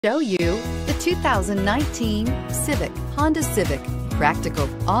Show you the 2019 Civic, Honda Civic. Practical,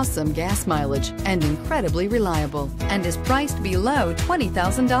 awesome gas mileage, and incredibly reliable, and is priced below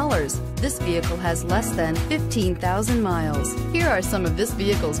 $20,000. This vehicle has less than 15,000 miles. Here are some of this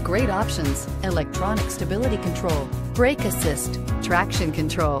vehicle's great options: electronic stability control, brake assist, traction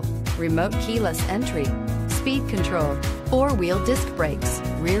control, remote keyless entry, speed control, four-wheel disc brakes,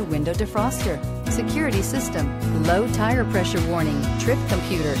 rear window defroster, security system, low tire pressure warning, trip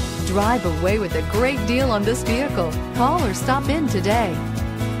computer. Drive away with a great deal on this vehicle. Call or stop in today.